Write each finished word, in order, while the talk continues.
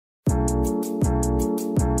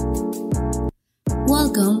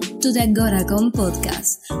Welcome to the Agoracom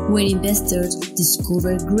podcast, where investors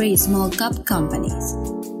discover great small cap companies.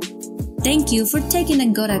 Thank you for taking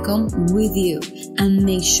Agoracom with you, and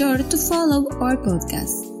make sure to follow our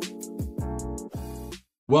podcast.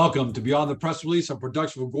 Welcome to Beyond the Press Release, a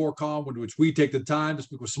production of Agoracom, in which we take the time to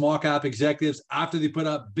speak with small cap executives after they put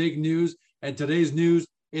up big news. And today's news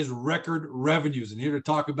is record revenues. And here to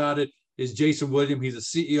talk about it is Jason William. He's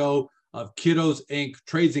the CEO of Kiddos Inc.,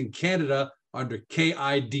 trades in Canada under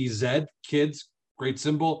KIDZ, Kids, great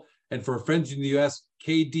symbol. And for friends in the US,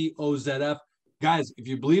 KDOZF. Guys, if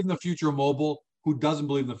you believe in the future of mobile, who doesn't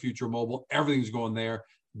believe in the future of mobile? Everything's going there.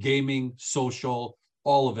 Gaming, social,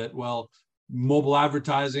 all of it. Well, mobile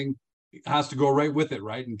advertising has to go right with it,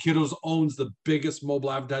 right? And Kiddos owns the biggest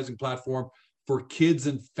mobile advertising platform for kids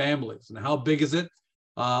and families. And how big is it?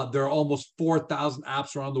 There are almost 4,000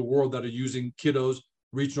 apps around the world that are using Kiddos,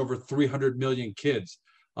 reaching over 300 million kids.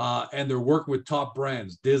 And they're working with top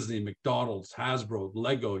brands, Disney, McDonald's, Hasbro,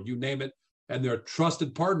 Lego, you name it. And they're a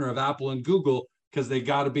trusted partner of Apple and Google because they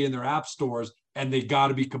got to be in their app stores and they got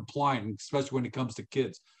to be compliant, especially when it comes to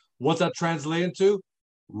kids. What's that translate into?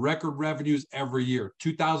 Record revenues every year.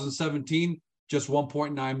 2017, just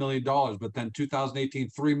 $1.9 million. But then 2018,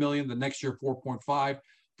 $3 million. The next year, 4.5.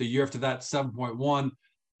 The year after that, 7.1.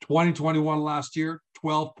 2021 last year,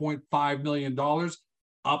 $12.5 million,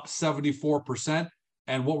 up 74%.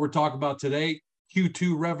 And what we're talking about today,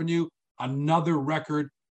 Q2 revenue, another record,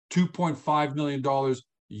 $2.5 million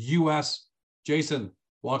US. Jason,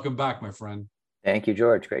 welcome back, my friend. Thank you,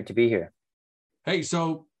 George. Great to be here. Hey,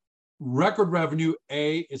 so record revenue,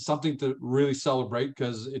 is something to really celebrate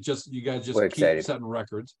because you guys just keep setting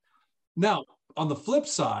records. Now, on the flip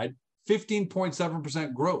side,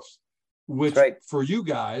 15.7% growth, which for you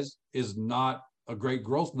guys is not a great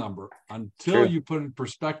growth number until you put it in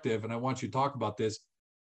perspective. And I want you to talk about this.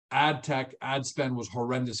 Ad tech, ad spend was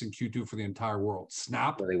horrendous in Q2 for the entire world.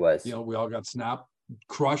 Snap, really was. We all got Snap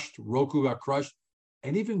crushed. Roku got crushed.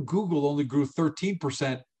 And even Google only grew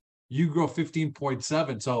 13%. You grow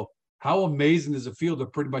 15.7%. So how amazing does it feel to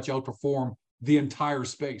pretty much outperform the entire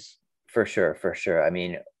space? For sure. I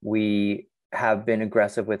mean, we have been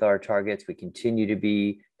aggressive with our targets. We continue to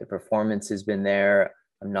be. The performance has been there.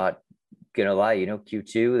 I'm not going to lie,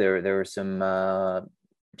 Q2, there were some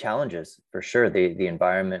challenges for sure. The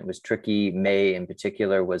environment was tricky. May in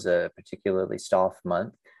particular was a particularly soft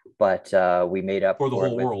month, but we made up for the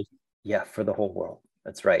whole world. Yeah, for the whole world.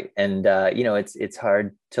 That's right. And it's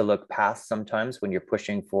hard to look past sometimes when you're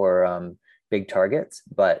pushing for big targets,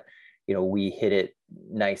 but we hit it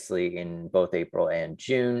nicely in both April and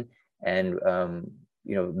June. And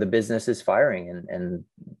the business is firing, and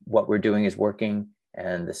what we're doing is working,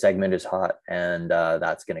 and the segment is hot, and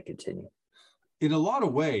that's going to continue. In a lot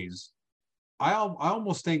of ways, I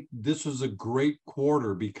almost think this was a great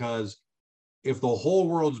quarter because if the whole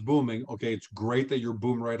world's booming, okay, it's great that you're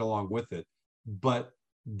booming right along with it. But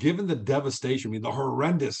given the devastation, the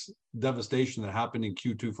horrendous devastation that happened in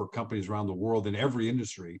Q2 for companies around the world in every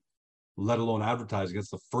industry, let alone advertising, it's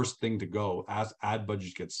the first thing to go as ad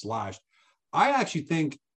budgets get slashed. I actually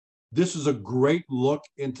think this is a great look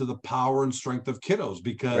into the power and strength of Kiddos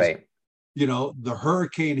because the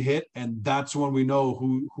hurricane hit, and that's when we know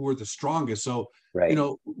who are the strongest. So,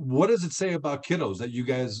 what does it say about Kiddos that you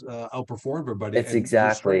guys outperform everybody? It's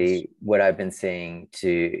exactly what I've been saying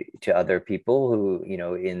to other people who,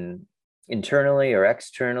 internally or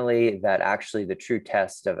externally, that actually the true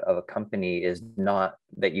test of a company is not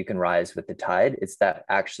that you can rise with the tide. It's that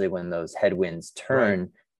actually when those headwinds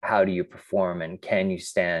turn, how do you perform, and can you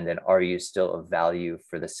stand, and are you still of value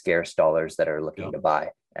for the scarce dollars that are looking to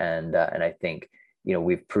buy? And I think,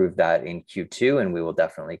 we've proved that in Q2, and we will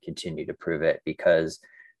definitely continue to prove it because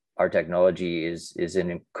our technology is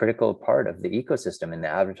a critical part of the ecosystem, and the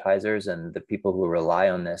advertisers and the people who rely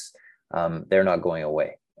on this, they're not going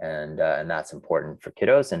away. And that's important for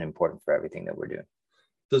Kiddos and important for everything that we're doing.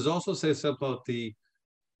 Does it also say something about the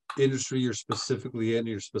industry you're specifically in,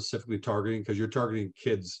 you're specifically targeting, because you're targeting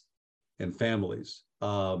kids and families?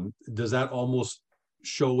 Does that almost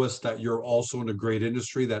show us that you're also in a great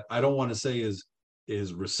industry that I don't want to say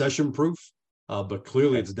is recession proof, but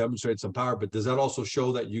clearly it's demonstrated some power? But does that also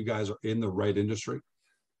show that you guys are in the right industry?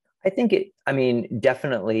 I think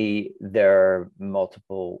definitely there are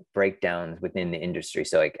multiple breakdowns within the industry.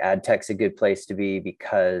 So like ad tech's a good place to be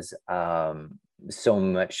because so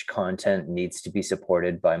much content needs to be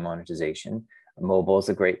supported by monetization. Mobile is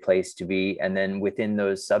a great place to be. And then within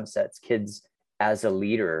those subsets, kids as a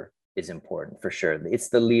leader is important for sure. It's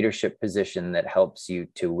the leadership position that helps you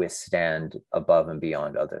to withstand above and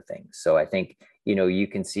beyond other things. So I think, you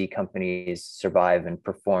can see companies survive and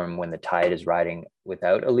perform when the tide is riding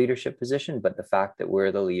without a leadership position. But the fact that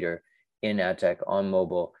we're the leader in ad tech, on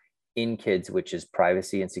mobile, in kids, which is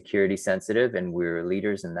privacy and security sensitive, and we're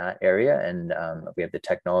leaders in that area, and we have the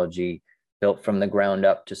technology built from the ground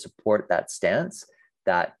up to support that stance,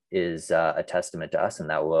 that is a testament to us, and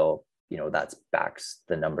that will, that's backs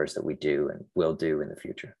the numbers that we do and will do in the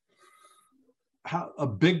future. How a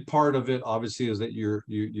big part of it obviously is that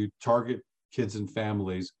you target kids and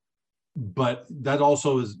families, but that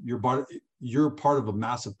also is you're part of a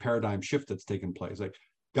massive paradigm shift that's taken place. Like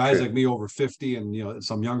guys like me over 50 and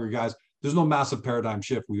some younger guys, there's no massive paradigm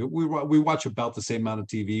shift. We watch about the same amount of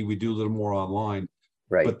TV, we do a little more online,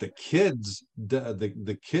 right? But the kids,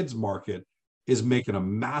 the kids market is making a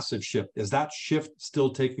massive shift. Is that shift still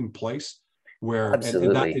taking place? Where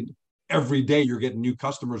Absolutely. Every day you're getting new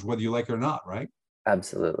customers, whether you like it or not, right?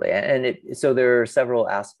 Absolutely. And so there are several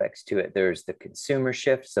aspects to it. There's the consumer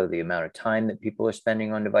shift, so the amount of time that people are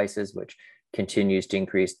spending on devices, which continues to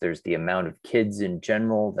increase. There's the amount of kids in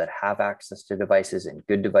general that have access to devices, and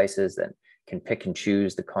good devices, that can pick and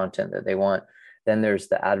choose the content that they want. Then there's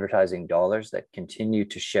the advertising dollars that continue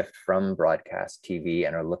to shift from broadcast TV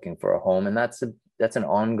and are looking for a home. And that's an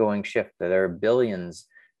ongoing shift. There are billions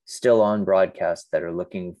still on broadcast that are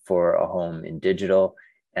looking for a home in digital,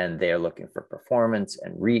 and they're looking for performance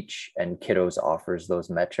and reach, and Kiddos offers those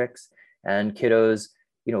metrics. And Kiddos,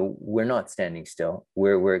 we're not standing still.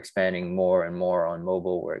 We're expanding more and more on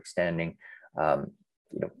mobile. We're expanding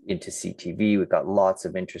into CTV. We've got lots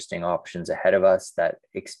of interesting options ahead of us that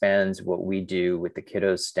expands what we do with the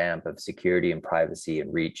Kiddos stamp of security and privacy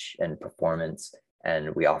and reach and performance.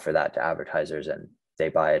 And we offer that to advertisers, and they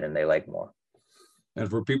buy it and they like more. And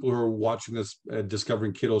for people who are watching this,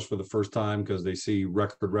 discovering Kiddos for the first time because they see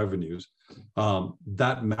record revenues,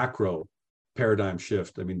 that macro paradigm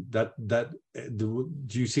shift, I mean, do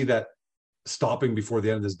you see that stopping before the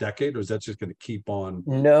end of this decade, or is that just going to keep on?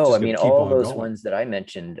 No, I mean, all those going? Ones that I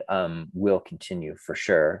mentioned will continue for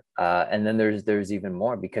sure. And then there's even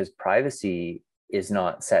more, because privacy is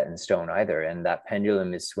not set in stone either. And that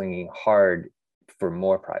pendulum is swinging hard for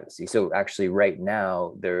more privacy. So actually right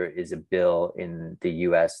now, there is a bill in the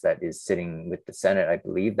US that is sitting with the Senate, I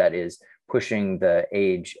believe, that is pushing the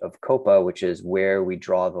age of COPPA, which is where we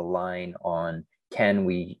draw the line on can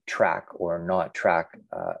we track or not track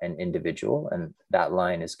an individual? And that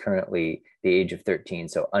line is currently the age of 13.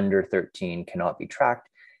 So under 13 cannot be tracked.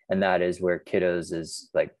 And that is where Kiddos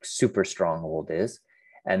is like super stronghold is.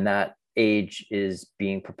 And that age is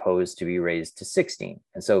being proposed to be raised to 16.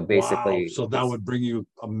 And so basically, wow. So that would bring you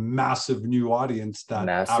a massive new audience that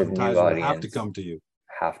advertisers would have to come to you.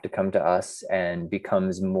 Have to come to us, and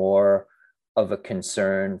becomes more of a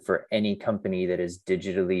concern for any company that is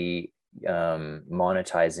digitally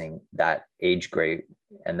monetizing that age grade.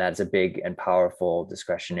 And that's a big and powerful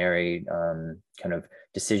discretionary kind of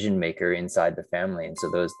decision maker inside the family. And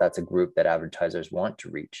so that's a group that advertisers want to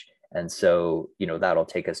reach. And so, that'll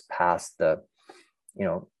take us past the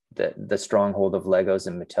stronghold of Legos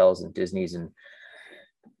and Mattels and Disneys and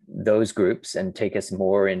those groups, and take us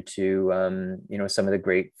more into, some of the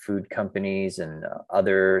great food companies and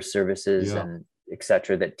other services and et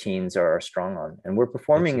cetera, that teens are strong on. And we're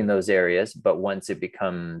performing in those areas, but once it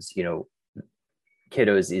becomes,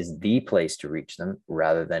 Kiddos is the place to reach them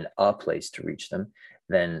rather than a place to reach them,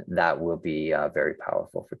 then that will be very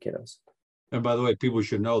powerful for Kiddos. And by the way, people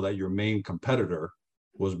should know that your main competitor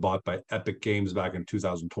was bought by Epic Games back in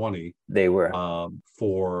 2020. They were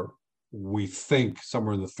for, we think,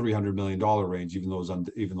 somewhere in the $300 million range, even though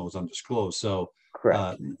it's undisclosed. So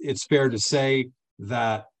it's fair to say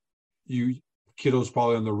that Kiddos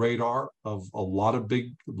probably on the radar of a lot of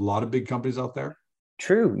big companies out there.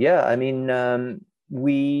 True. Yeah. I mean,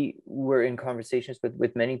 we were in conversations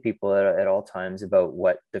with many people at all times about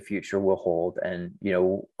what the future will hold. And,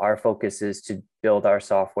 our focus is to build our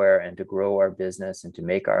software and to grow our business and to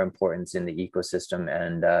make our importance in the ecosystem.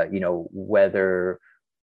 And, whether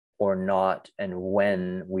or not and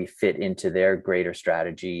when we fit into their greater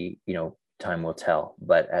strategy, time will tell.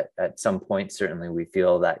 But at some point, certainly we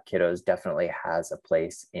feel that Kiddos definitely has a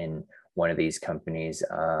place in one of these companies'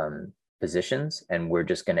 positions, and we're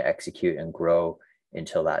just going to execute and grow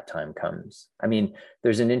until that time comes. I mean,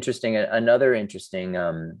 there's another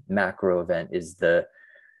interesting macro event is the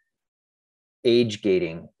age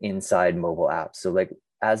gating inside mobile apps. So like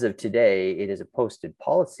as of today, it is a posted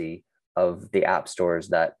policy of the app stores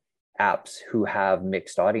that apps who have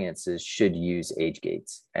mixed audiences should use age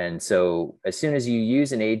gates. And so as soon as you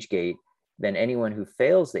use an age gate, then anyone who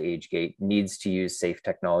fails the age gate needs to use safe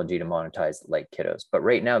technology to monetize like kiddos. But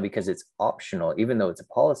right now, because it's optional, even though it's a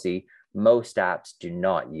policy, most apps do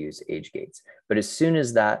not use age gates. But as soon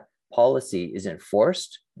as that policy is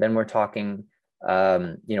enforced, then we're talking,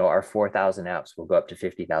 our 4,000 apps will go up to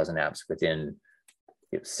 50,000 apps within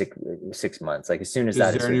 6 months. Like as soon as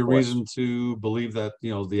that is there any reason to believe that,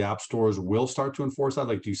 the app stores will start to enforce that?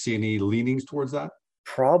 Like, do you see any leanings towards that?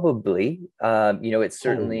 Probably. It's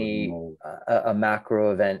certainly a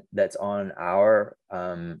macro event that's on our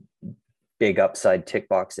big upside tick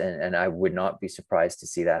box, and I would not be surprised to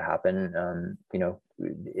see that happen.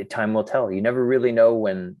 Time will tell. You never really know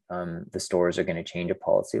when the stores are going to change a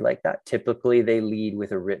policy like that. Typically, they lead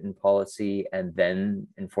with a written policy, and then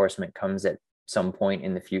enforcement comes at some point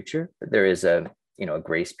in the future. There is a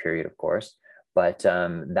grace period, of course, but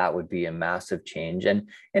that would be a massive change, and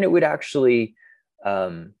it would actually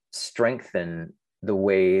strengthen the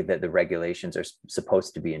way that the regulations are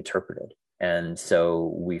supposed to be interpreted. And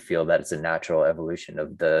so we feel that it's a natural evolution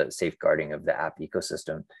of the safeguarding of the app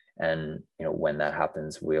ecosystem. And, when that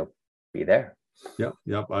happens, we'll be there. Yep.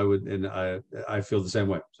 I would. And I feel the same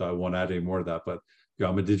way. So I won't add any more to that, but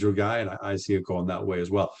I'm a digital guy and I see it going that way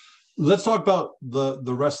as well. Let's talk about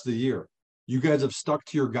the rest of the year. You guys have stuck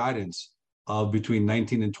to your guidance of between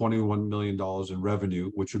 19 and $21 million in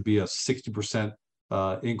revenue, which would be a 60%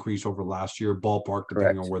 increase over last year, ballpark,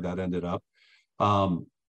 depending on where that ended up.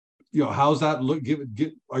 How's that look?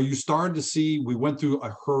 Are you starting to see? We went through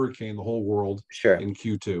a hurricane, the whole world, in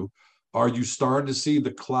Q2. Are you starting to see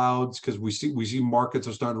the clouds? Because we see markets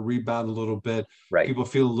are starting to rebound a little bit. Right. People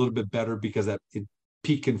feel a little bit better because at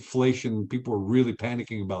peak inflation, people are really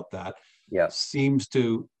panicking about that. Yeah, seems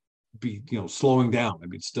to be slowing down. I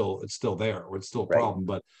mean, it's still there, or it's still a problem.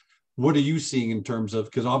 But what are you seeing in terms of?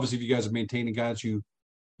 Because obviously, if you guys are maintaining guidance, you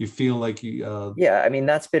feel like you I mean,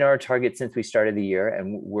 that's been our target since we started the year,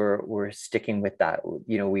 and we're sticking with that.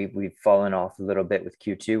 We've fallen off a little bit with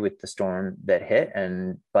Q2 with the storm that hit,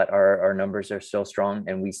 but our numbers are still strong,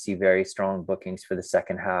 and we see very strong bookings for the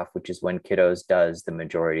second half, which is when Kiddos does the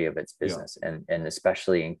majority of its business, and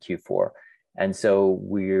especially in Q4. And so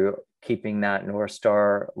we're keeping that North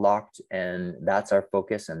Star locked, and that's our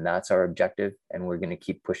focus and that's our objective, and we're going to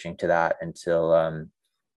keep pushing to that until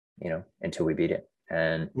until we beat it.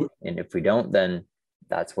 And if we don't, then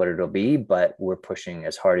that's what it'll be. But we're pushing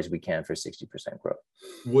as hard as we can for 60% growth.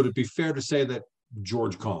 Would it be fair to say that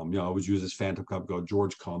George Com, I always use this Phantom Cup go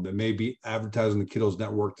George Com, that may be advertising the Kiddos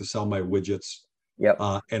Network to sell my widgets? Yep.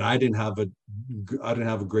 And I didn't have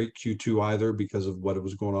a great Q2 either because of what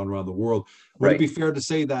was going on around the world. Would it be fair to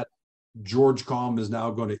say that George Com is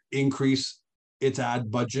now going to increase its ad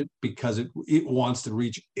budget because it wants to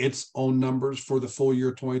reach its own numbers for the full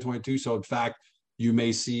year 2022? So in fact, you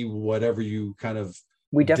may see whatever you kind of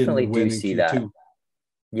we definitely do see that.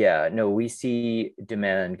 Yeah, no, we see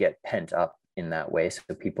demand get pent up in that way. So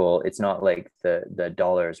people, it's not like the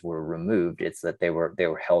dollars were removed, it's that they were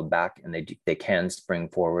held back, and they can spring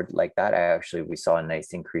forward like that. We saw a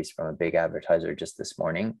nice increase from a big advertiser just this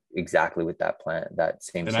morning, exactly with that plan, that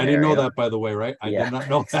same and scenario. I didn't know that, by the way, right? I did not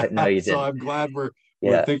know that. No, you didn't. So I'm glad we're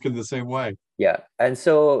thinking the same way. Yeah. And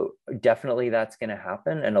so definitely that's going to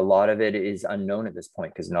happen. And a lot of it is unknown at this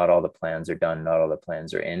point because not all the plans are done, not all the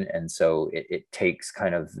plans are in. And so it takes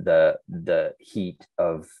kind of the heat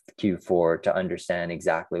of Q4 to understand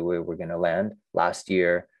exactly where we're going to land. Last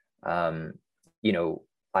year, I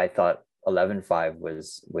thought 11.5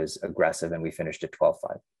 was aggressive and we finished at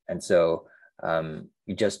 12.5. And so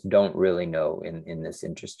you just don't really know in this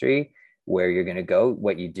industry where you're going to go.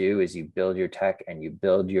 What you do is you build your tech and you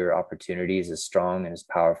build your opportunities as strong and as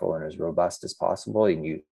powerful and as robust as possible, and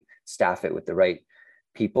you staff it with the right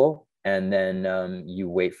people, and then you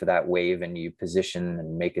wait for that wave and you position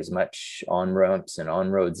and make as much on ramps and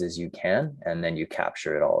on roads as you can, and then you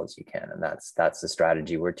capture it all as you can. And that's the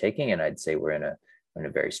strategy we're taking, and I'd say we're in a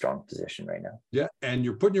very strong position right now. Yeah, and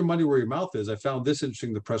you're putting your money where your mouth is. I found this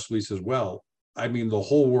interesting, the press release as well. I mean, the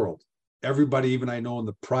whole world, everybody, even I know in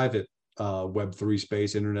the private Web3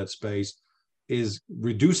 space, internet space, is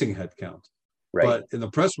reducing headcount. Right. But in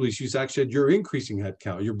the press release, you actually said you're increasing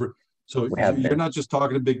headcount. You're not just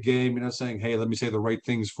talking a big game. You're not saying, hey, let me say the right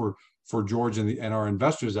things for George and our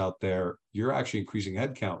investors out there. You're actually increasing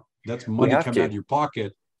headcount. That's money coming out of your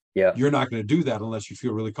pocket. Yeah. You're not going to do that unless you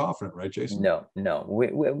feel really confident, right, Jason? No,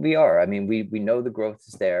 we are. I mean, we know the growth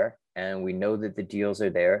is there, and we know that the deals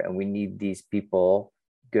are there, and we need these people,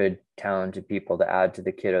 good, talented people, to add to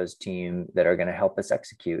the Kiddos team that are going to help us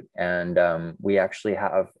execute. And we actually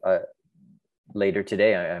have later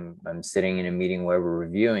today, I'm sitting in a meeting where we're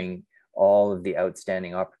reviewing all of the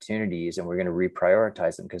outstanding opportunities, and we're going to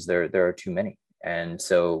reprioritize them because there are too many. And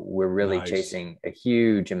so we're really chasing a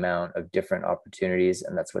huge amount of different opportunities.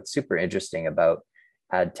 And that's what's super interesting about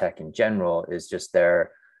ad tech in general, is just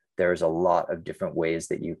there's a lot of different ways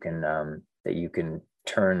that you can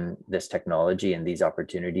turn this technology and these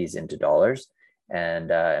opportunities into dollars.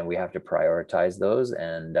 And we have to prioritize those,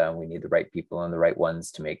 and we need the right people and the right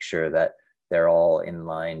ones to make sure that they're all in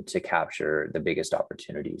line to capture the biggest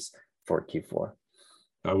opportunities for Q4.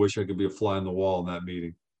 I wish I could be a fly on the wall in that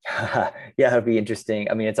meeting. Yeah, it'll be interesting.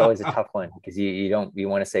 I mean, it's always a tough one because you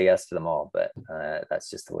want to say yes to them all, but that's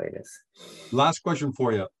just the way it is. Last question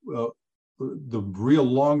for you. The real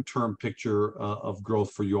long-term picture of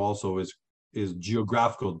growth for you also is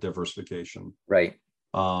geographical diversification. Right.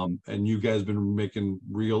 And you guys have been making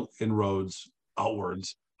real inroads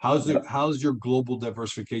outwards. How's your global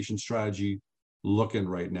diversification strategy looking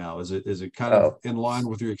right now? Is it kind of in line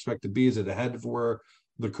with you expect to be? Is it ahead of where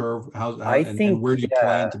the curve? And where do you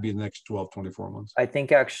plan to be in the next 12, 24 months? I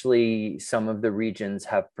think actually some of the regions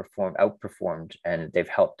have outperformed, and they've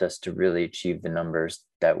helped us to really achieve the numbers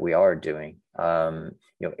that we are doing.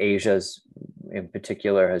 Asia's in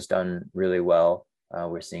particular has done really well.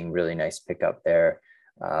 We're seeing really nice pickup there.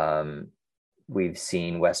 We've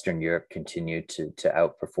seen Western Europe continue to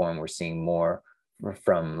outperform. We're seeing more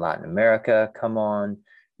from Latin America come on.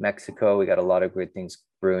 Mexico, we got a lot of good things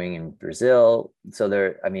brewing in Brazil.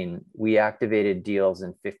 So we activated deals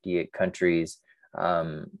in 58 countries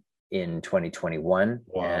in 2021.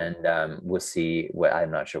 Wow. And we'll see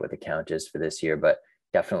I'm not sure what the count is for this year, but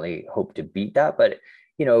definitely hope to beat that. But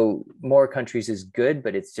more countries is good,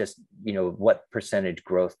 but it's just, what percentage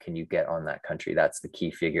growth can you get on that country? That's the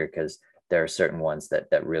key figure, because there are certain ones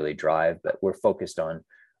that really drive, but we're focused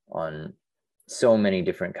on so many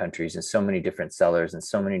different countries and so many different sellers and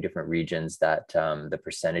so many different regions that the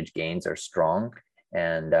percentage gains are strong.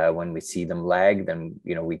 And when we see them lag, then,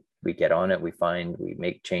 we get on it, we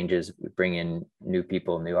make changes, we bring in new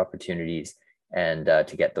people, new opportunities, and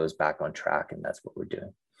to get those back on track. And that's what we're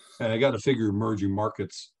doing. And I got to figure emerging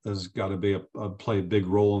markets has got to play a big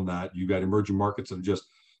role in that. You got emerging markets that are just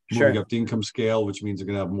moving up the income scale, which means they're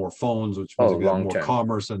going to have more phones, which means they're going to have more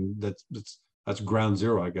commerce, and that's ground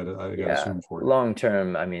zero. I got to assume for you. Long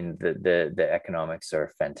term, I mean, the economics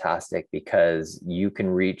are fantastic because you can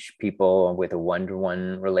reach people with a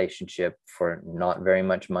one-to-one relationship for not very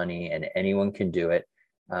much money, and anyone can do it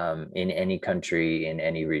in any country, in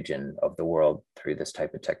any region of the world through this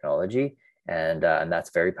type of technology. And that's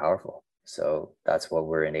very powerful. So that's what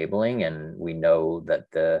we're enabling, and we know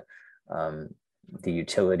that the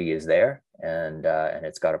utility is there, and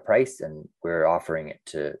it's got a price, and we're offering it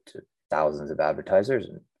to thousands of advertisers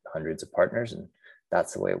and hundreds of partners, and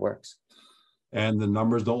that's the way it works. And the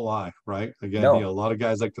numbers don't lie, right? Again, a lot of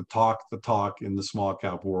guys like to talk the talk in the small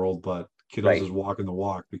cap world, but Kidoz is walking the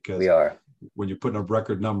walk, because we are. When you're putting up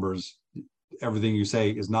record numbers, everything you say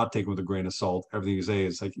is not taken with a grain of salt. Everything you say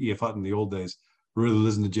is like E.F. Hutton in the old days. Really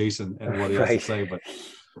listen to Jason and what he has to say. But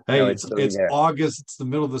hey, it's August. It's the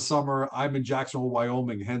middle of the summer. I'm in Jacksonville,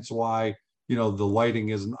 Wyoming, hence why the lighting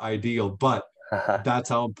isn't ideal. But that's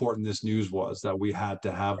how important this news was, that we had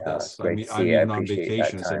to have this. I'm even on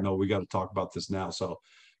vacation. I said, no, we got to talk about this now. So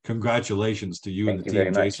congratulations to you and the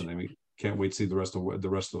team, Jason. I mean, can't wait to see the rest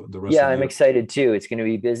of Yeah, I'm excited too. It's going to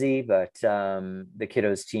be busy, but the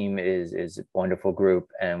Kidoz team is a wonderful group,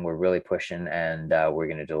 and we're really pushing, and we're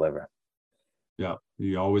going to deliver. Yeah,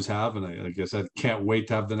 you always have, and I guess I can't wait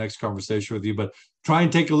to have the next conversation with you. But try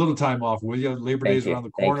and take a little time off, will you? Labor Day's around the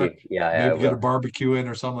corner. Maybe get a barbecue in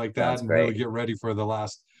or something like that. Sounds great. Really get ready for that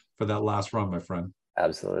last run, my friend.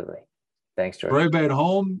 Absolutely. Thanks, George. For everybody at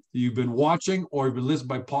home, you've been watching or you've been listening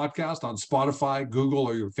by podcast on Spotify, Google,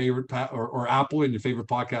 or your favorite or Apple in your favorite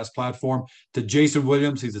podcast platform. To Jason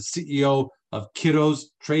Williams, he's the CEO of Kidoz,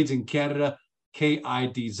 trades in Canada,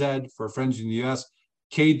 KIDZ for friends in the US,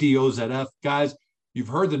 KDOZF. Guys, you've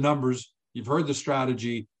heard the numbers, you've heard the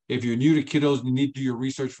strategy. If you're new to Kidoz and you need to do your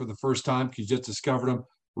research for the first time because you just discovered them,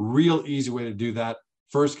 real easy way to do that.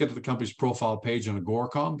 First, get to the company's profile page on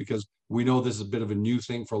Agoracom, because we know this is a bit of a new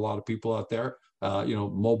thing for a lot of people out there,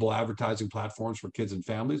 mobile advertising platforms for kids and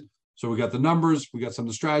families. So we got the numbers, we got some of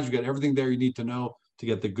the strategy, we got everything there you need to know to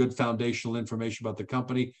get the good foundational information about the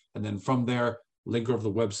company. And then from there, link over to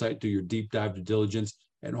the website, do your deep dive due diligence,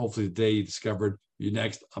 and hopefully today you discovered your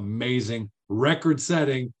next amazing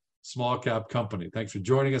record-setting small cap company. Thanks for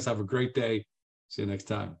joining us. Have a great day. See you next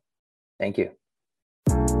time. Thank you.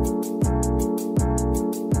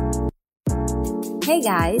 Hey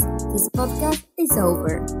guys, this podcast is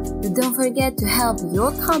over. But don't forget to help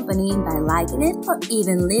your company by liking it or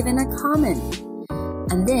even leaving a comment.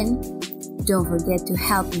 And then Don't forget to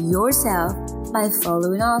help yourself by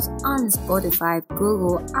following us on Spotify,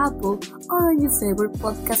 Google, Apple, or on your favorite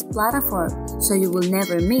podcast platform so you will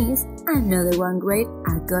never miss another one great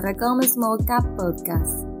Agora.com Small Cap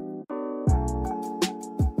podcast.